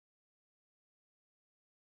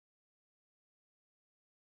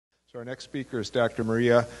So our next speaker is Dr.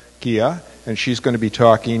 Marla Geha, and she's going to be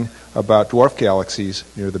talking about dwarf galaxies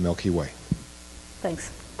near the Milky Way. Thanks.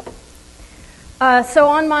 So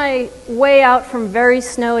on my way out from very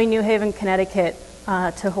snowy New Haven, Connecticut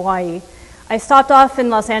to Hawaii, I stopped off in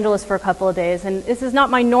Los Angeles for a couple of days, and this is not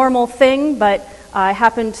my normal thing, but I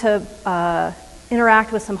happened to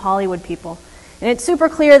interact with some Hollywood people. And it's super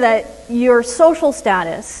clear that your social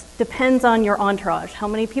status depends on your entourage. How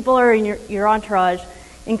many people are in your entourage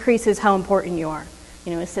increases how important you are,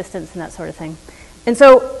 assistants and that sort of thing. And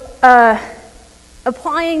so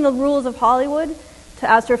applying the rules of Hollywood to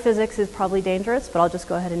astrophysics is probably dangerous, but I'll just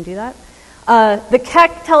go ahead and do that. The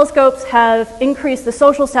Keck telescopes have increased the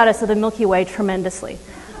social status of the Milky Way tremendously.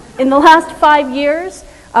 In the last 5 years,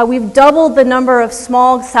 we've doubled the number of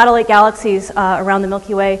small satellite galaxies around the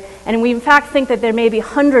Milky Way, and we in fact think that there may be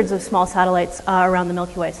hundreds of small satellites around the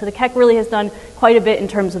Milky Way. So the Keck really has done quite a bit in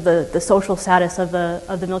terms of the social status of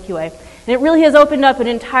the Milky Way. And it really has opened up an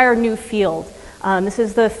entire new field. This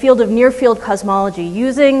is the field of near-field cosmology,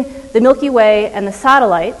 using the Milky Way and the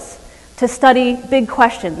satellites to study big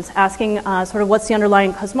questions, asking sort of what's the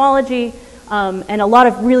underlying cosmology, and a lot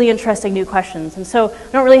of really interesting new questions. And so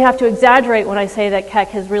I don't really have to exaggerate when I say that Keck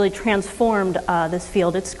has really transformed this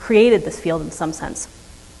field. It's created this field in some sense.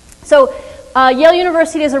 So Yale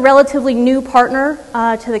University is a relatively new partner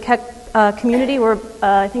to the Keck community.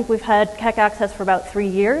 I think we've had Keck access for about 3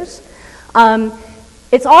 years.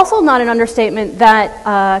 It's also not an understatement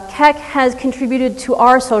that Keck has contributed to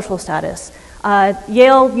our social status.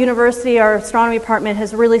 Yale University, our astronomy department,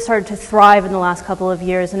 has really started to thrive in the last couple of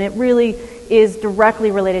years, and it really is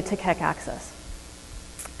directly related to Keck access.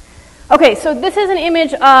 Okay, so this is an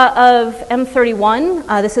image of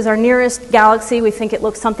M31. This is our nearest galaxy. We think it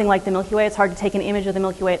looks something like the Milky Way. It's hard to take an image of the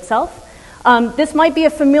Milky Way itself. This might be a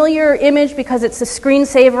familiar image because it's a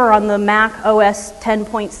screensaver on the Mac OS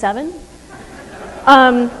 10.7.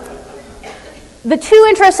 The two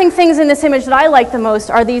interesting things in this image that I like the most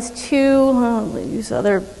are these two, I'll use the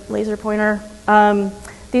other laser pointer,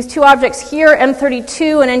 these two objects here,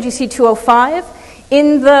 M32 and NGC 205.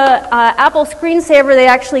 In the Apple screensaver, they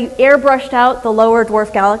actually airbrushed out the lower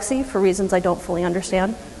dwarf galaxy for reasons I don't fully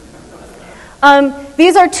understand.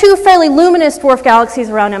 These are two fairly luminous dwarf galaxies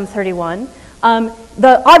around M31.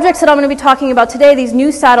 The objects that I'm going to be talking about today, these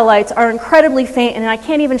new satellites, are incredibly faint, and I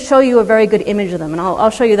can't even show you a very good image of them, and I'll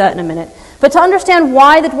show you that in a minute. But to understand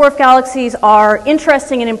why the dwarf galaxies are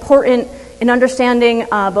interesting and important in understanding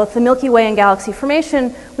both the Milky Way and galaxy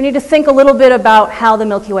formation, we need to think a little bit about how the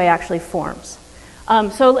Milky Way actually forms.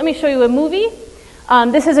 So let me show you a movie.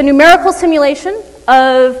 This is a numerical simulation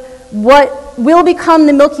of what will become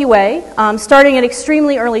the Milky Way, starting at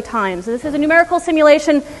extremely early times. This is a numerical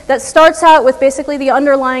simulation that starts out with basically the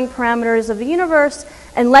underlying parameters of the universe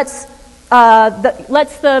and lets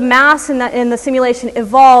the mass in the simulation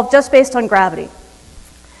evolve just based on gravity.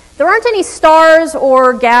 There aren't any stars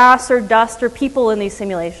or gas or dust or people in these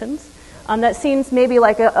simulations. That seems maybe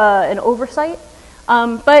like an oversight.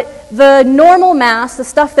 But the normal mass, the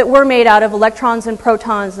stuff that we're made out of, electrons and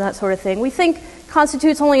protons and that sort of thing, we think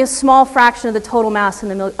constitutes only a small fraction of the total mass in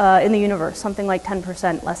the universe, something like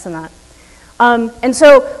 10%, less than that. And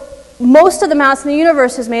so most of the mass in the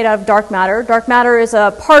universe is made out of dark matter. Dark matter is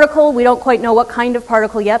a particle. We don't quite know what kind of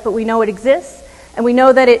particle yet, but we know it exists. And we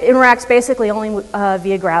know that it interacts basically only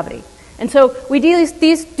via gravity. And so we do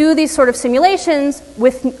these sort of simulations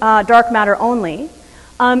with dark matter only.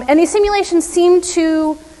 And these simulations seem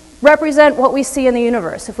to represent what we see in the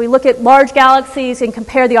universe. If we look at large galaxies and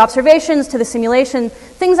compare the observations to the simulation,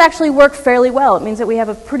 things actually work fairly well. It means that we have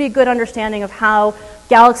a pretty good understanding of how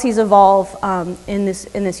galaxies evolve in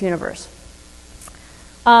this universe.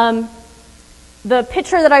 The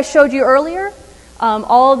picture that I showed you earlier,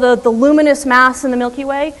 all the luminous mass in the Milky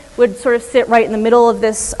Way would sort of sit right in the middle of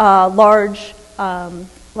this large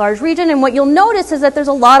region. And what you'll notice is that there's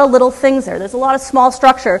a lot of little things there. There's a lot of small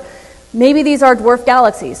structure. Maybe these are dwarf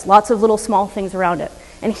galaxies, lots of little small things around it.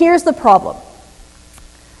 And here's the problem.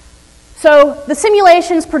 So the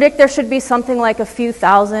simulations predict there should be something like a few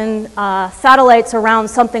thousand satellites around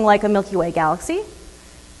something like a Milky Way galaxy.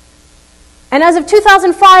 And as of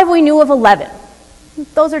 2005, we knew of 11.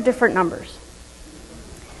 Those are different numbers.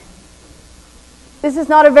 This is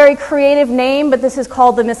not a very creative name, but this is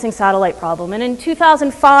called the missing satellite problem. And in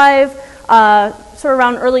 2005, sort of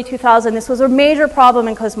around early 2000, this was a major problem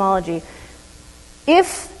in cosmology.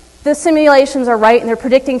 If the simulations are right and they're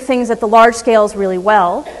predicting things at the large scales really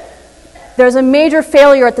well, there's a major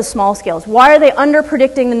failure at the small scales. Why are they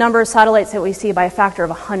under-predicting the number of satellites that we see by a factor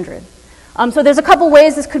of 100? So there's a couple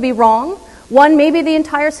ways this could be wrong. One, maybe the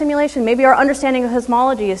entire simulation, maybe our understanding of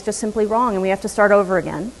cosmology is just simply wrong and we have to start over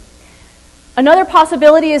again. Another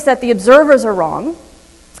possibility is that the observers are wrong.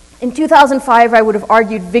 In 2005, I would have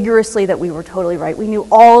argued vigorously that we were totally right. We knew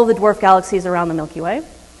all of the dwarf galaxies around the Milky Way.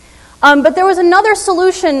 But there was another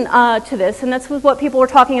solution to this, and that's what people were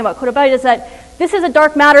talking about, is that this is a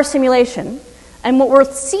dark matter simulation, and what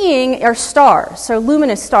we're seeing are stars, so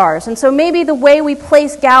luminous stars. And so maybe the way we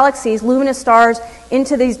place galaxies, luminous stars,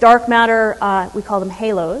 into these dark matter, we call them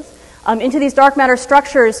halos, into these dark matter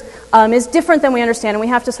structures is different than we understand, and we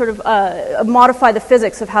have to sort of modify the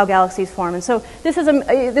physics of how galaxies form. And so this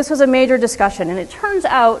was a major discussion, and it turns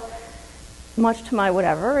out, much to my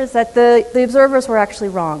whatever, is that the observers were actually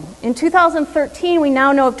wrong. In 2013, we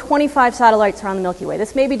now know of 25 satellites around the Milky Way.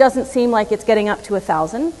 This maybe doesn't seem like it's getting up to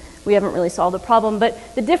 1,000. We haven't really solved the problem, but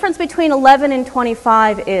the difference between 11 and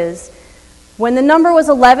 25 is when the number was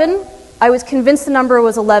 11, I was convinced the number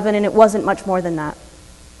was 11, and it wasn't much more than that.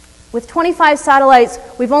 With 25 satellites,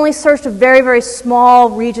 we've only searched a very, very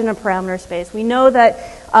small region of parameter space. We know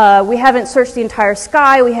that we haven't searched the entire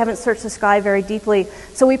sky. We haven't searched the sky very deeply.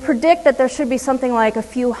 So we predict that there should be something like a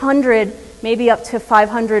few hundred, maybe up to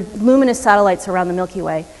 500 luminous satellites around the Milky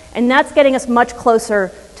Way. And that's getting us much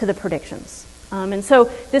closer to the predictions. And so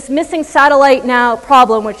this missing satellite now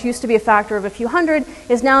problem, which used to be a factor of a few hundred,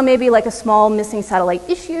 is now maybe like a small missing satellite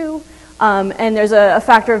issue. And there's a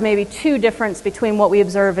factor of maybe 2 difference between what we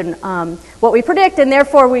observe and what we predict, and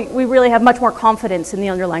therefore we really have much more confidence in the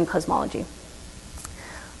underlying cosmology.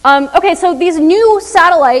 Okay, so these new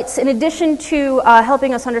satellites, in addition to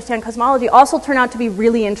helping us understand cosmology, also turn out to be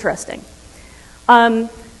really interesting.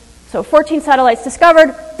 So 14 satellites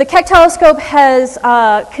discovered. The Keck telescope has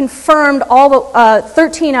confirmed all but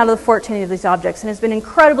 13 out of the 14 of these objects and has been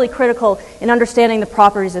incredibly critical in understanding the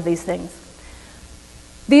properties of these things.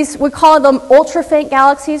 We call them ultra-faint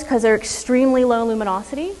galaxies because they're extremely low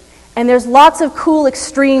luminosity, and there's lots of cool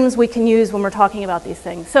extremes we can use when we're talking about these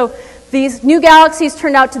things. So these new galaxies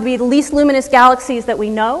turned out to be the least luminous galaxies that we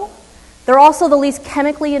know. They're also the least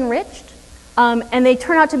chemically enriched. And they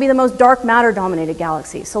turn out to be the most dark matter-dominated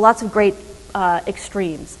galaxies, so lots of great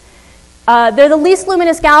extremes. They're the least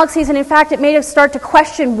luminous galaxies, and in fact, it made us start to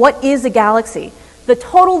question what is a galaxy. The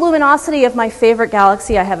total luminosity of my favorite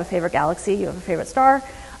galaxy, I have a favorite galaxy, you have a favorite star,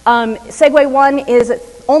 Segway 1 is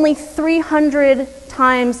only 300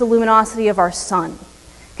 times the luminosity of our sun.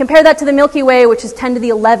 Compare that to the Milky Way, which is 10 to the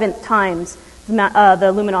 11th times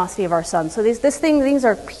the luminosity of our sun. So these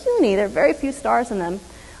are puny, there are very few stars in them.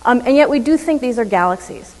 And yet we do think these are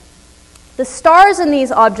galaxies. The stars in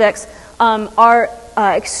these objects are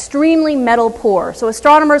extremely metal poor. So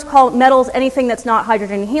astronomers call metals anything that's not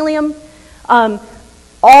hydrogen and helium.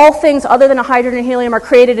 All things other than a hydrogen and helium are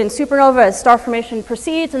created in supernova as star formation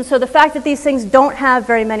proceeds. And so the fact that these things don't have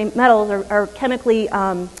very many metals or are chemically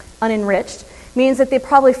unenriched means that they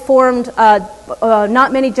probably formed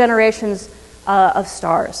not many generations of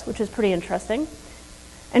stars, which is pretty interesting.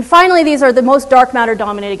 And finally, these are the most dark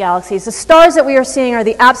matter-dominated galaxies. The stars that we are seeing are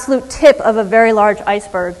the absolute tip of a very large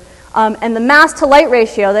iceberg. And the mass-to-light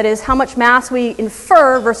ratio, that is how much mass we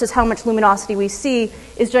infer versus how much luminosity we see,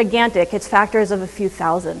 is gigantic. It's factors of a few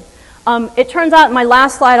thousand. It turns out, in my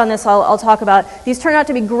last slide on this I'll talk about, these turn out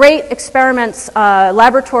to be great experiments,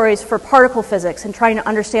 laboratories for particle physics and trying to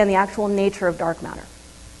understand the actual nature of dark matter.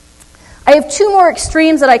 I have 2 more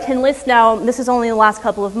extremes that I can list now. This is only in the last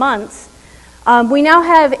couple of months. We now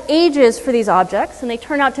have ages for these objects, and they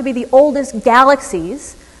turn out to be the oldest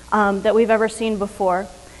galaxies that we've ever seen before.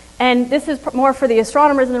 And this is more for the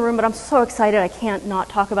astronomers in the room, but I'm so excited I can't not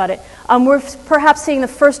talk about it. We're perhaps seeing the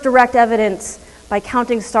first direct evidence by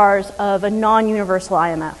counting stars of a non-universal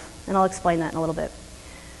IMF, and I'll explain that in a little bit.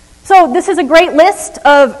 So this is a great list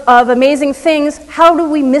of amazing things. How do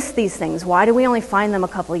we miss these things? Why do we only find them a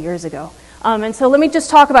couple of years ago? And so let me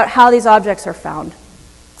just talk about how these objects are found.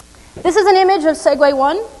 This is an image of Segway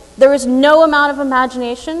 1. There is no amount of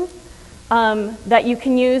imagination that you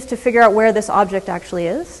can use to figure out where this object actually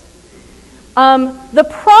is. The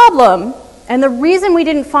problem, and the reason we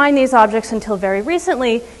didn't find these objects until very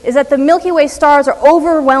recently, is that the Milky Way stars are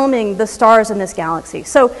overwhelming the stars in this galaxy.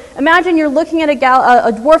 So imagine you're looking at a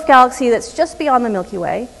dwarf galaxy that's just beyond the Milky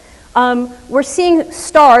Way. We're seeing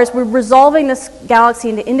stars. We're resolving this galaxy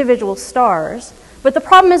into individual stars. But the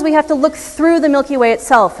problem is we have to look through the Milky Way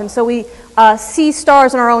itself, and so we see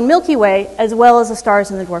stars in our own Milky Way as well as the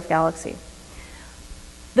stars in the dwarf galaxy.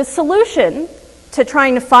 The solution to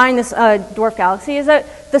trying to find this dwarf galaxy is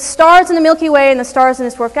that the stars in the Milky Way and the stars in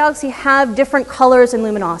this dwarf galaxy have different colors and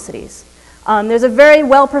luminosities. There's a very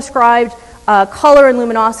well-prescribed color and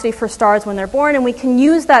luminosity for stars when they're born, and we can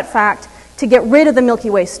use that fact to get rid of the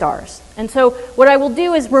Milky Way stars. And so what I will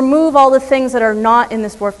do is remove all the things that are not in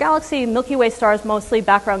this dwarf galaxy, Milky Way stars mostly,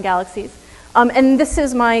 background galaxies, And this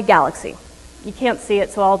is my galaxy. You can't see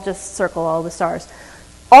it, so I'll just circle all the stars.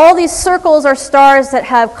 All these circles are stars that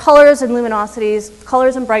have colors and luminosities,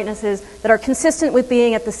 colors and brightnesses that are consistent with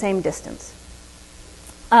being at the same distance.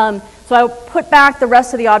 So I'll put back the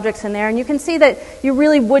rest of the objects in there, and you can see that you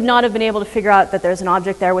really would not have been able to figure out that there's an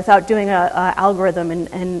object there without doing an algorithm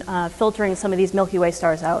and filtering some of these Milky Way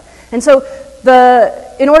stars out. And so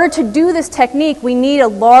in order to do this technique, we need a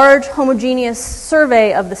large homogeneous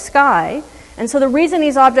survey of the sky. And so the reason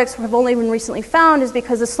these objects have only been recently found is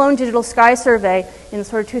because the Sloan Digital Sky Survey in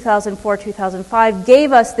sort of 2004, 2005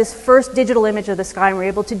 gave us this first digital image of the sky, and we're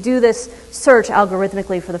able to do this search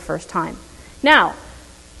algorithmically for the first time. Now,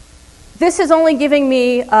 this is only giving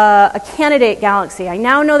me a candidate galaxy. I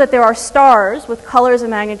now know that there are stars with colors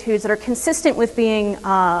and magnitudes that are consistent with being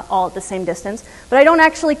all at the same distance, but I don't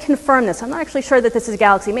actually confirm this. I'm not actually sure that this is a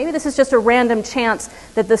galaxy. Maybe this is just a random chance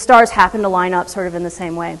that the stars happen to line up sort of in the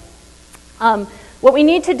same way. What we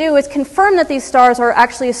need to do is confirm that these stars are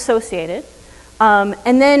actually associated,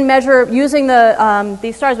 and then measure, using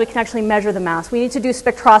these stars, we can actually measure the mass. We need to do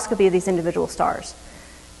spectroscopy of these individual stars.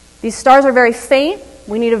 These stars are very faint.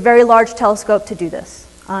 We need a very large telescope to do this.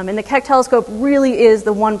 And the Keck telescope really is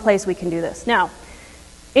the one place we can do this. Now,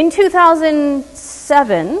 in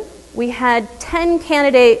 2007, we had 10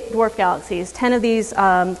 candidate dwarf galaxies, 10 of these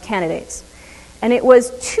candidates. And it was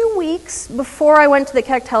 2 weeks before I went to the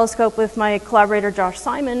Keck telescope with my collaborator Josh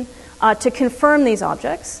Simon to confirm these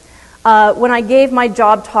objects when I gave my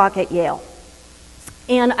job talk at Yale.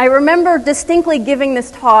 And I remember distinctly giving this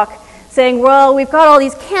talk saying, well, we've got all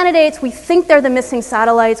these candidates, we think they're the missing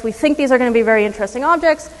satellites, we think these are going to be very interesting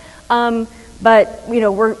objects, but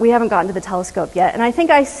we haven't gotten to the telescope yet. And I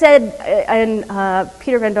think I said, and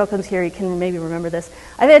Peter Van Dokken's here, you can maybe remember this,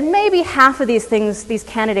 I said maybe half of these things, these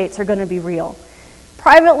candidates are going to be real.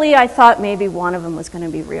 Privately, I thought maybe one of them was going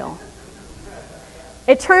to be real.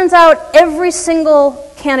 It turns out every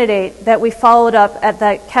single candidate that we followed up at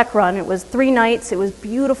that Keck run, it was 3 nights, it was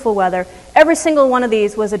beautiful weather, every single one of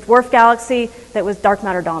these was a dwarf galaxy that was dark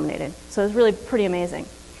matter dominated. So it was really pretty amazing.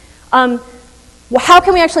 Well, how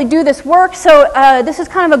can we actually do this work? So this is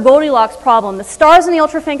kind of a Goldilocks problem. The stars in the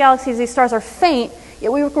ultra-faint galaxies, these stars are faint,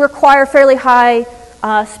 yet we require fairly high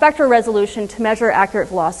spectral resolution to measure accurate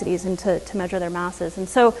velocities and to measure their masses. And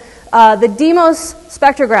so the DEIMOS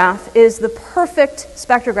spectrograph is the perfect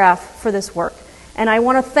spectrograph for this work. And I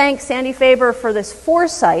want to thank Sandy Faber for this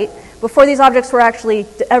foresight, before these objects were actually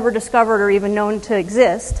ever discovered or even known to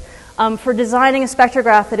exist, for designing a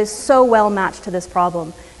spectrograph that is so well matched to this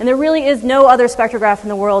problem. And there really is no other spectrograph in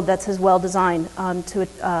the world that's as well designed to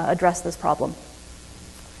address this problem.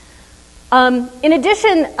 In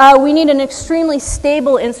addition, we need an extremely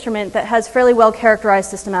stable instrument that has fairly well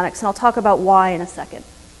characterized systematics, and I'll talk about why in a second.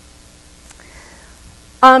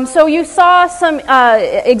 So you saw some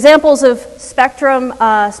examples of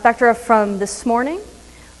spectra from this morning.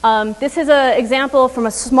 This is an example from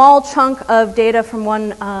a small chunk of data from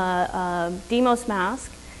one DEIMOS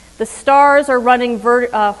mask. The stars are running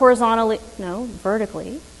vertically.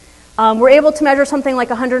 We're able to measure something like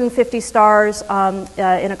 150 stars in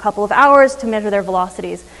a couple of hours to measure their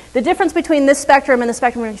velocities. The difference between this spectrum and the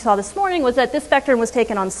spectrum we saw this morning was that this spectrum was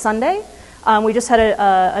taken on Sunday. We just had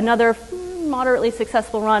another moderately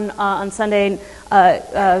successful run on Sunday.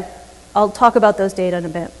 I'll talk about those data in a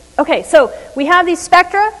bit. Okay, so we have these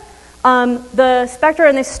spectra. The spectra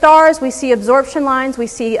in the stars, we see absorption lines, we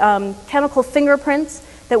see chemical fingerprints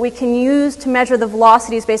that we can use to measure the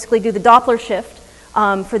velocities, basically do the Doppler shift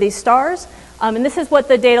for these stars. And this is what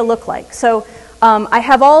the data look like. So I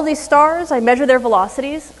have all these stars, I measure their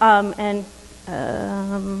velocities,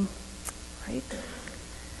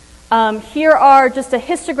 here are just a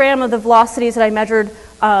histogram of the velocities that I measured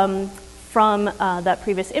from that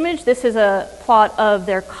previous image. This is a plot of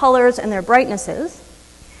their colors and their brightnesses.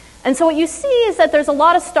 And so what you see is that there's a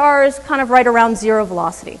lot of stars kind of right around 0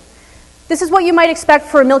 velocity. This is what you might expect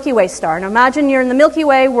for a Milky Way star. Now imagine you're in the Milky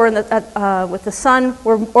Way, we're with the sun,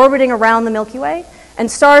 we're orbiting around the Milky Way, and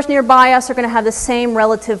stars nearby us are going to have the same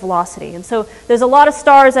relative velocity. And so there's a lot of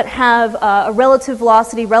stars that have a relative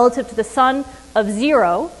velocity relative to the sun of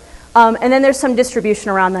 0, and then there's some distribution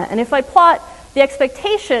around that. And if I plot the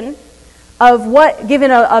expectation of what, given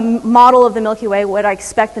a model of the Milky Way, what I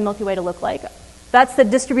expect the Milky Way to look like, that's the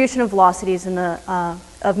distribution of velocities in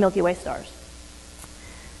of Milky Way stars.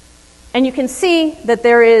 And you can see that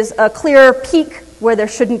there is a clear peak where there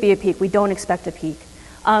shouldn't be a peak. We don't expect a peak.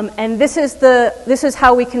 And this is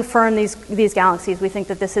how we confirm these galaxies. We think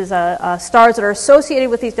that this is stars that are associated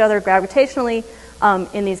with each other gravitationally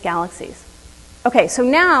in these galaxies. Okay, so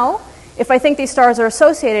now, if I think these stars are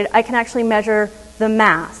associated, I can actually measure the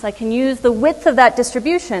mass. I can use the width of that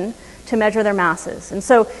distribution to measure their masses. And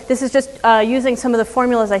so this is just using some of the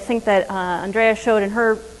formulas I think that Andrea showed in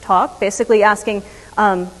her talk, basically asking,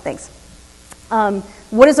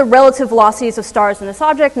 what is the relative velocities of stars in this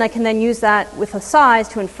object, and I can then use that with a size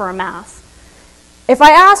to infer a mass. If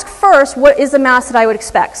I ask first, what is the mass that I would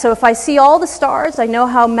expect? So if I see all the stars, I know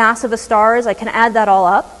how massive a star is, I can add that all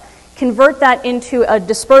up, convert that into a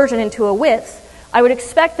dispersion, into a width. I would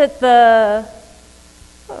expect that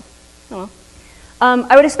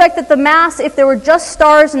I would expect that the mass, if there were just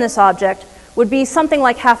stars in this object, would be something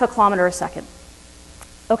like 0.5 kilometer a second.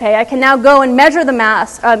 Okay, I can now go and measure the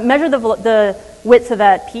mass, measure the width of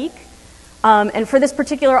that peak. And for this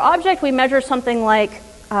particular object, we measure something like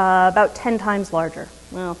about 10 times larger,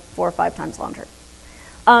 well, 4 or 5 times larger.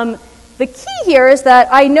 The key here is that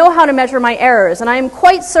I know how to measure my errors, and I am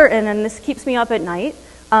quite certain, and this keeps me up at night,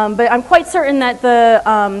 but I'm quite certain that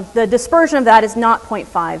the dispersion of that is not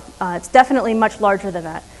 0.5. It's definitely much larger than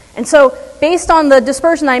that. And so based on the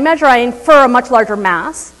dispersion I measure, I infer a much larger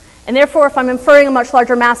mass. And therefore, if I'm inferring a much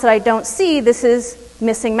larger mass that I don't see, this is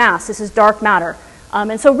missing mass. This is dark matter.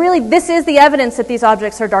 And so really, this is the evidence that these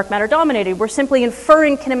objects are dark matter dominated. We're simply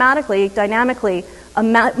inferring kinematically, dynamically, a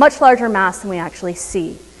much larger mass than we actually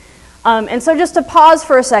see. And so just to pause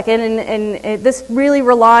for a second, and this really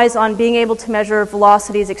relies on being able to measure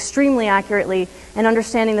velocities extremely accurately and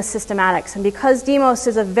understanding the systematics. And because DEIMOS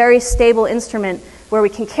is a very stable instrument where we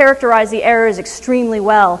can characterize the errors extremely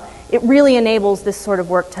well, it really enables this sort of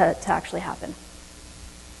work to actually happen.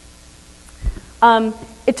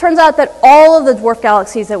 It turns out that all of the dwarf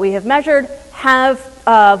galaxies that we have measured have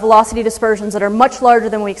velocity dispersions that are much larger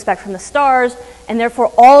than we expect from the stars, and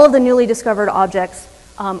therefore all of the newly discovered objects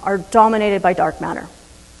are dominated by dark matter.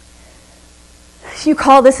 You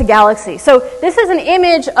call this a galaxy. So this is an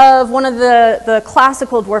image of one of the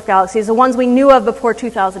classical dwarf galaxies, the ones we knew of before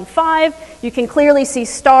 2005. You can clearly see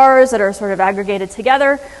stars that are sort of aggregated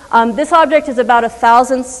together. This object is about a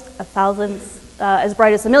thousandth as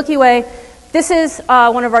bright as the Milky Way. This is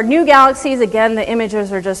one of our new galaxies. Again, the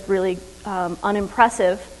images are just really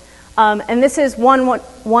unimpressive. And this is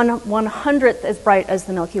 1/100th as bright as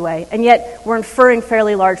the Milky Way, and yet we're inferring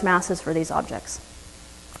fairly large masses for these objects.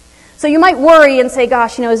 So you might worry and say,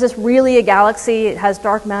 gosh, is this really a galaxy? It has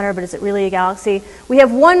dark matter, but is it really a galaxy? We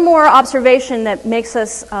have one more observation that makes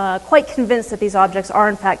us quite convinced that these objects are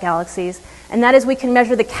in fact galaxies, and that is we can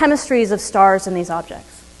measure the chemistries of stars in these objects.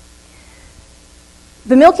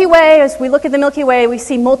 The Milky Way, as we look at the Milky Way, we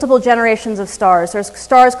see multiple generations of stars. There's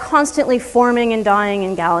stars constantly forming and dying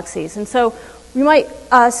in galaxies. And so we might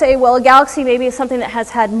say, well, a galaxy maybe is something that has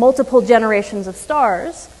had multiple generations of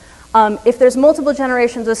stars. If there's multiple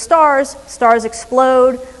generations of stars, stars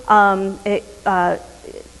explode, it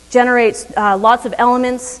generates lots of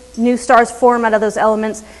elements, new stars form out of those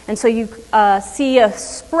elements, and so you see a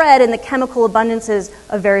spread in the chemical abundances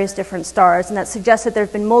of various different stars, and that suggests that there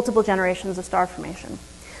have been multiple generations of star formation.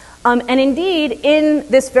 And indeed, in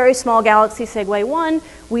this very small galaxy, Segue 1,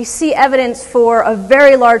 we see evidence for a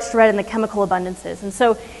very large spread in the chemical abundances. And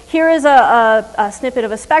so here is a snippet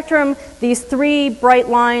of a spectrum. These three bright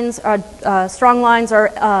lines, strong lines,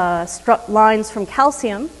 are lines from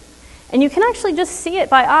calcium. And you can actually just see it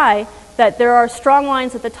by eye that there are strong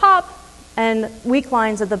lines at the top and weak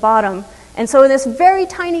lines at the bottom. And so in this very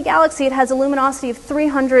tiny galaxy, it has a luminosity of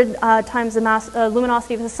 300 times the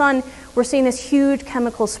luminosity of the sun. We're seeing this huge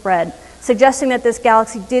chemical spread, suggesting that this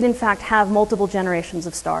galaxy did in fact have multiple generations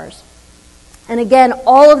of stars. And again,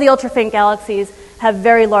 all of the ultra-faint galaxies have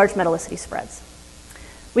very large metallicity spreads.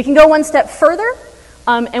 We can go one step further,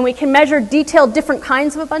 and we can measure detailed different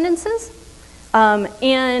kinds of abundances.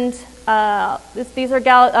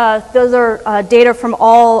 Those are data from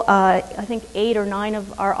all, I think, 8 or 9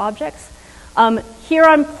 of our objects. Here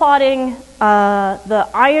I'm plotting the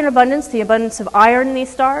iron abundance, the abundance of iron in these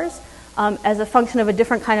stars, as a function of a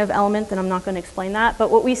different kind of element, and I'm not going to explain that.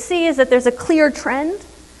 But what we see is that there's a clear trend.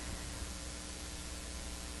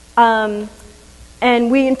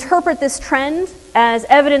 And we interpret this trend as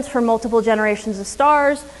evidence for multiple generations of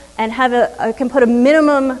stars, and can put a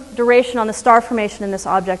minimum duration on the star formation in this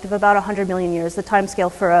object of about 100 million years, the time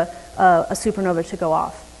scale for a supernova to go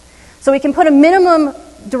off. So we can put a minimum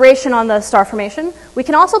duration on the star formation. We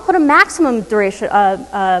can also put a maximum duration,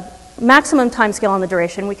 maximum time scale on the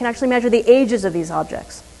duration. We can actually measure the ages of these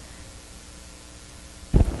objects.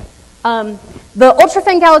 The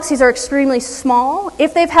ultra-faint galaxies are extremely small.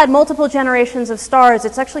 If they've had multiple generations of stars,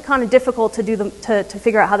 it's actually kind of difficult to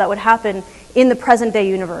figure out how that would happen in the present-day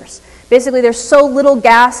universe, Basically, there's so little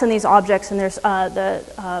gas in these objects and there's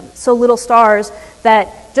so little stars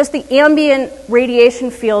that just the ambient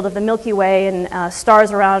radiation field of the Milky Way and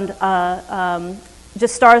stars around,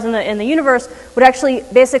 just stars in the universe would actually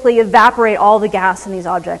basically evaporate all the gas in these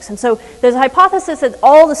objects. And so there's a hypothesis that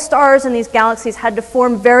all the stars in these galaxies had to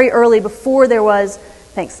form very early before there was,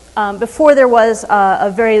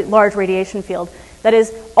 a very large radiation field. That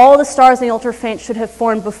is, all the stars in the ultrafaint should have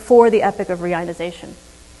formed before the epoch of reionization.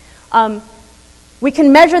 We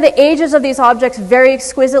can measure the ages of these objects very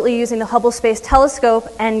exquisitely using the Hubble Space Telescope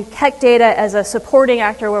and Keck data as a supporting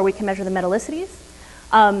actor where we can measure the metallicities.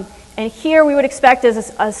 And here we would expect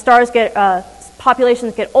as stars get,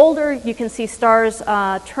 populations get older, you can see stars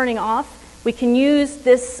turning off. We can use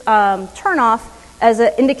this turn off as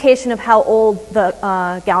an indication of how old the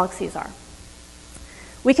galaxies are.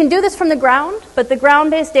 We can do this from the ground, but the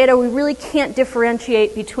ground-based data, we really can't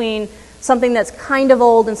differentiate between something that's kind of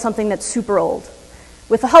old and something that's super old.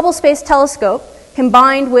 With the Hubble Space Telescope,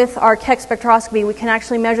 combined with our Keck spectroscopy, we can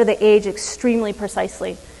actually measure the age extremely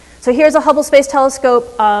precisely. So here's a Hubble Space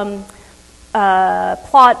Telescope plot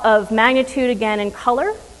of magnitude again in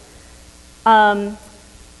color. And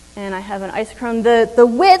I have an isochrone. The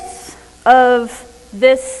width of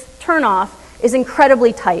this turnoff is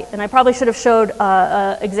incredibly tight. And I probably should have showed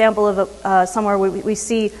an example of somewhere where we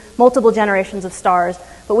see multiple generations of stars.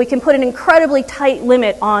 But we can put an incredibly tight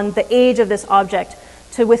limit on the age of this object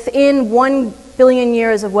to within 1 billion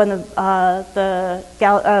years of when the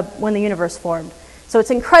universe formed. So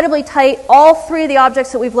it's incredibly tight. All three of the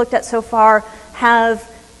objects that we've looked at so far have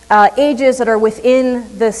ages that are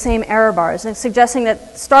within the same error bars, and suggesting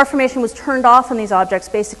that star formation was turned off on these objects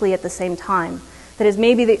basically at the same time. That is,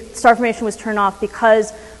 maybe the star formation was turned off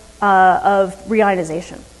because of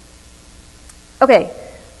reionization. Okay,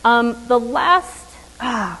 the last,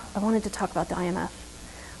 I wanted to talk about the IMF.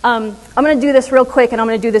 I'm going to do this real quick, and I'm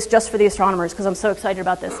going to do this just for the astronomers because I'm so excited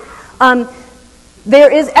about this.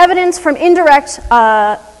 There is evidence from indirect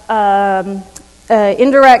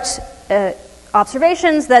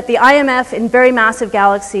observations that the IMF in very massive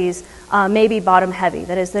galaxies may be bottom heavy.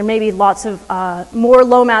 That is, there may be lots of more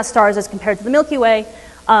low mass stars as compared to the Milky Way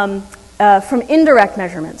from indirect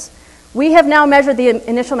measurements. We have now measured the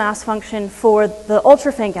initial mass function for the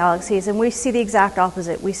ultra-faint galaxies, and we see the exact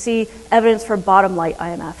opposite. We see evidence for bottom light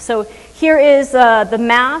IMF. So here is the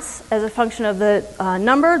mass as a function of the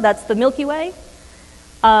number. That's the Milky Way.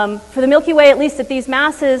 For the Milky Way, at least at these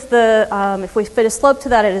masses, if we fit a slope to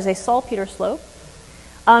that, it is a saltpeter slope.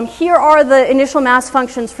 Here are the initial mass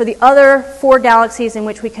functions for the other 4 galaxies in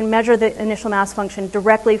which we can measure the initial mass function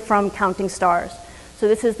directly from counting stars. So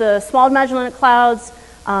this is the Small Magellanic Clouds,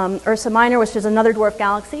 Ursa Minor, which is another dwarf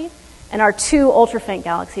galaxy, and our 2 ultrafaint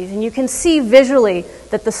galaxies. And you can see visually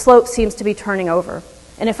that the slope seems to be turning over.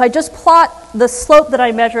 And if I just plot the slope that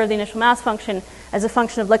I measure of the initial mass function as a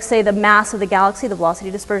function of, let's say, the mass of the galaxy, the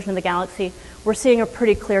velocity dispersion of the galaxy, we're seeing a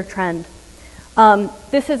pretty clear trend.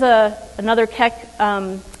 This is another Keck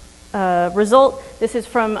result. This is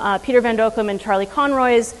from Peter Van Dokkum and Charlie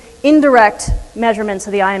Conroy's indirect measurements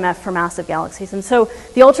of the IMF for massive galaxies. And so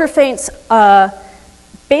the ultrafaints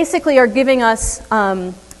basically are giving us,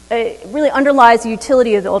 it really underlies the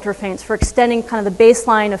utility of the ultrafaints for extending kind of the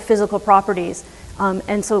baseline of physical properties,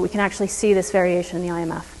 and so we can actually see this variation in the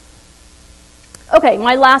IMF. Okay,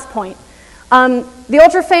 my last point. The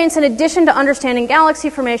ultrafaints, in addition to understanding galaxy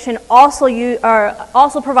formation, also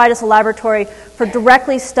provide us a laboratory for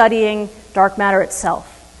directly studying dark matter itself.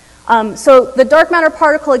 So the dark matter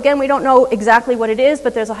particle, again, we don't know exactly what it is,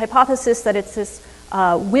 but there's a hypothesis that it's this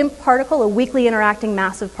WIMP particle, a weakly interacting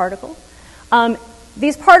massive particle.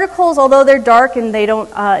 These particles, although they're dark and they don't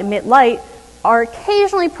emit light, are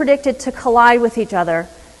occasionally predicted to collide with each other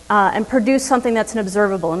and produce something that's an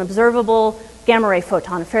observable gamma ray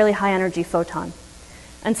photon, a fairly high energy photon.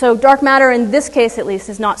 And so dark matter, in this case at least,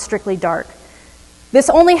 is not strictly dark.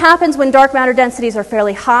 This only happens when dark matter densities are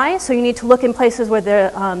fairly high, so you need to look in places where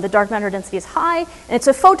the dark matter density is high, and it's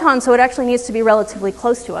a photon, so it actually needs to be relatively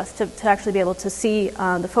close to us to actually be able to see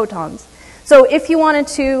the photons. So if you wanted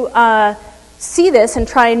to see this and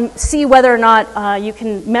try and see whether or not you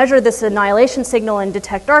can measure this annihilation signal and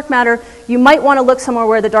detect dark matter, you might want to look somewhere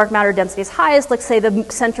where the dark matter density is highest, let's say the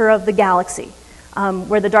center of the galaxy.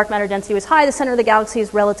 Where the dark matter density was high, the center of the galaxy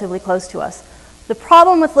is relatively close to us. The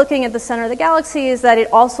problem with looking at the center of the galaxy is that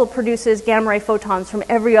it also produces gamma ray photons from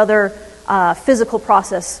every other physical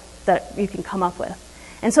process that you can come up with.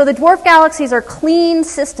 And so the dwarf galaxies are clean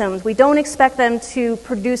systems. We don't expect them to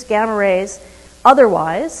produce gamma rays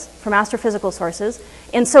otherwise from astrophysical sources.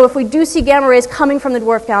 And so if we do see gamma rays coming from the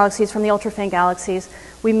dwarf galaxies, from the ultrafaint galaxies,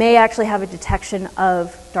 we may actually have a detection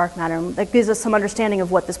of dark matter. And that gives us some understanding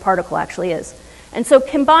of what this particle actually is. And so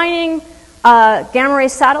combining gamma ray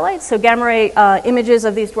satellites, so gamma ray images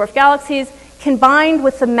of these dwarf galaxies, combined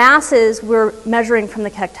with the masses we're measuring from the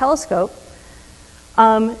Keck telescope,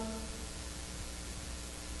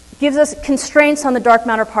 gives us constraints on the dark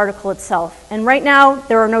matter particle itself. And right now,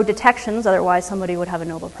 there are no detections, otherwise somebody would have a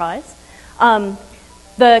Nobel Prize.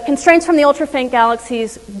 The constraints from the ultra-faint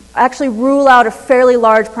galaxies actually rule out a fairly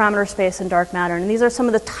large parameter space in dark matter, and these are some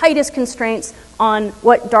of the tightest constraints on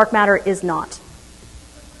what dark matter is not.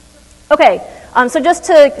 Okay, so just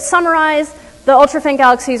to summarize, the ultra-faint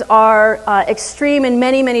galaxies are extreme in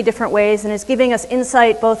many, many different ways, and is giving us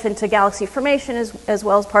insight both into galaxy formation as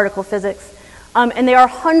well as particle physics. And there are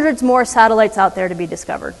hundreds more satellites out there to be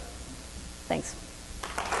discovered. Thanks.